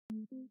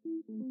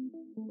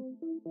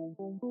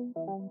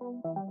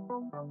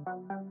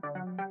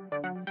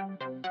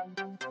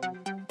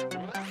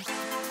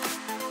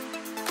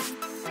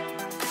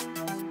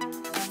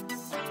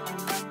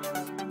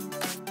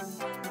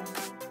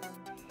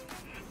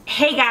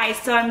Hey guys,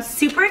 so I'm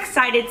super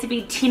excited to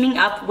be teaming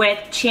up with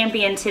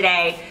Champion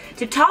today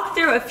to talk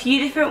through a few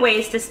different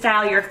ways to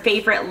style your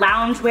favorite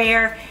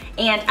loungewear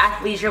and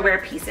athleisure wear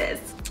pieces.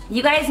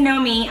 You guys know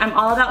me, I'm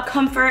all about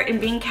comfort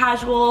and being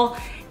casual,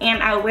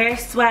 and I wear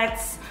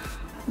sweats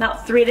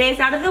about 3 days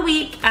out of the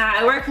week.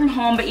 I work from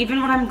home, but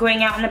even when I'm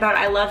going out and about,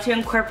 I love to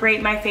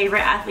incorporate my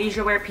favorite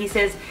athleisure wear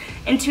pieces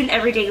into an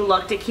everyday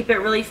look to keep it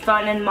really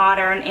fun and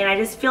modern, and I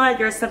just feel like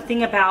there's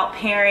something about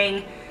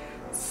pairing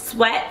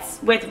sweats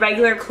with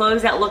regular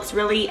clothes that looks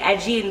really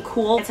edgy and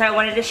cool. And so I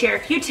wanted to share a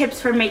few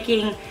tips for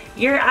making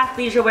your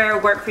athleisure wear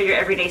work for your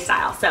everyday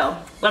style. So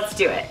let's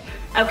do it.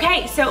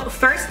 Okay, so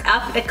first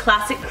up, the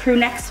classic crew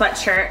neck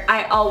sweatshirt.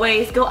 I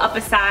always go up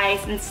a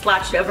size and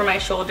slouch it over my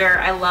shoulder.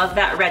 I love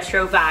that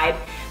retro vibe.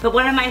 But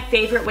one of my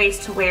favorite ways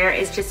to wear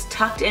is just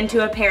tucked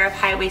into a pair of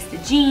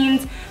high-waisted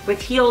jeans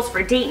with heels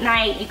for date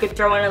night. You could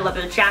throw in a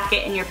leather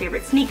jacket and your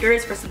favorite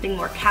sneakers for something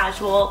more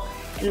casual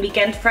and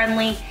weekend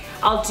friendly.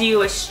 I'll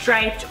do a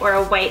striped or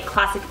a white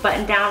classic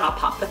button down. I'll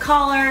pop the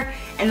collar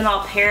and then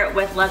I'll pair it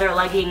with leather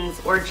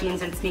leggings or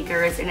jeans and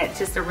sneakers, and it's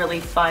just a really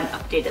fun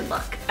updated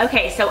look.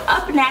 Okay, so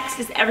up next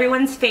is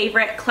everyone's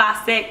favorite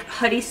classic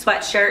hoodie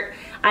sweatshirt.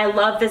 I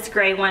love this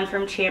gray one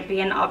from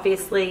Champion.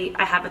 Obviously,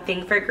 I have a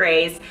thing for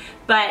grays,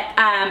 but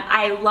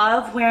I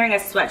love wearing a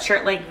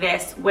sweatshirt like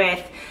this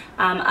with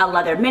a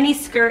leather mini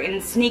skirt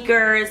and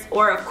sneakers,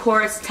 or of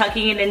course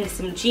tucking it into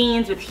some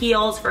jeans with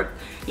heels for,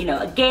 you know,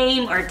 a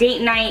game or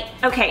date night.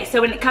 Okay,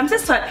 so when it comes to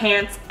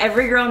sweatpants,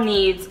 every girl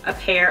needs a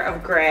pair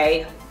of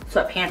gray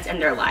sweatpants in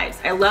their lives.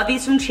 I love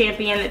these from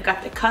Champion. They've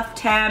got the cuff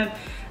hem,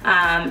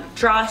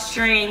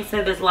 drawstring,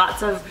 so there's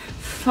lots of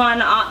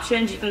fun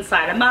options. You can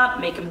slide them up,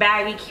 make them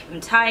baggy, keep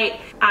them tight.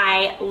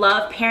 I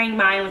love pairing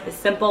mine with a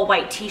simple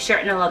white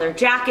t-shirt and a leather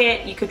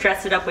jacket. You could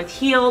dress it up with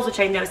heels, which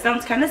I know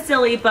sounds kind of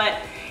silly, but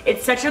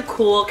it's such a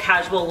cool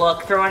casual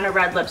look. Throw on a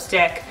red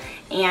lipstick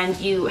and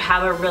you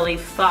have a really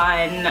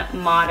fun,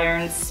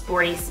 modern,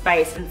 sporty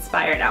spice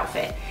inspired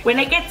outfit. When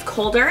it gets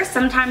colder,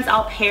 sometimes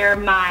I'll pair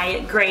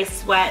my gray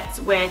sweats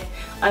with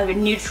a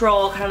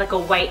neutral, kind of like a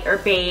white or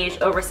beige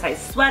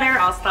oversized sweater.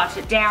 I'll slouch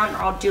it down, or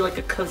I'll do like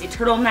a cozy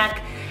turtleneck,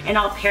 and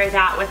I'll pair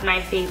that with my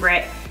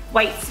favorite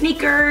white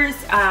sneakers,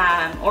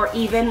 or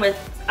even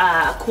with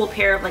a cool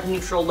pair of like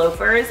neutral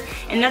loafers.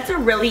 And that's a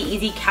really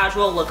easy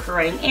casual look for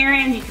running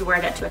errands. You could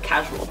wear that to a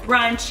casual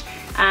brunch,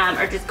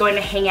 or just going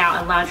to hang out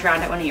and lounge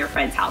around at one of your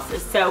friends'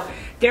 houses. So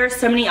there are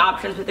so many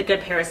options with a good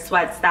pair of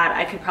sweats that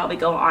I could probably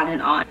go on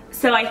and on.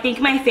 So I think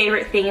my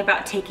favorite thing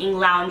about taking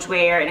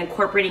loungewear and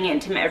incorporating it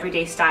into my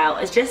everyday style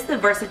is just the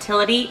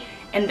versatility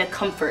and the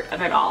comfort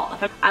of it all.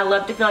 I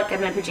love to feel like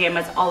I'm in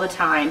pajamas all the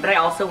time, but I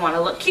also want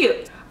to look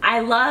cute. I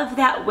love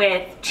that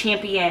with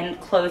Champion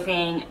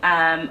clothing,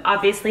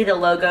 obviously the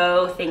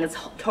logo thing is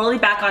totally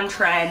back on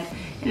trend,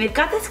 and they've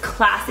got this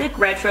classic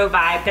retro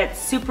vibe that's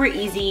super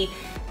easy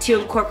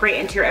to incorporate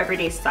into your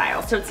everyday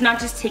style. So it's not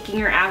just taking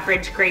your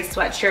average gray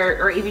sweatshirt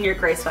or even your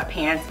gray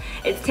sweatpants,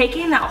 it's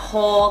taking that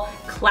whole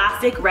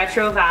classic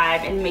retro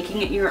vibe and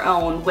making it your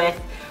own with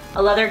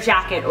a leather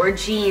jacket or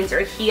jeans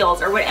or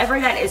heels or whatever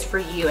that is for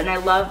you. And I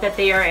love that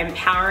they are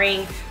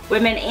empowering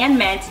women and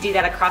men to do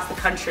that across the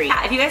country.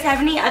 If you guys have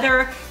any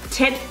other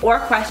tips or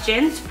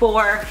questions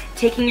for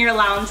taking your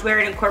loungewear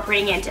and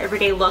incorporating it into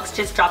everyday looks,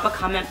 just drop a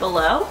comment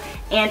below,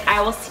 and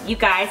I will see you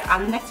guys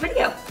on the next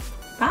video.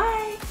 Bye.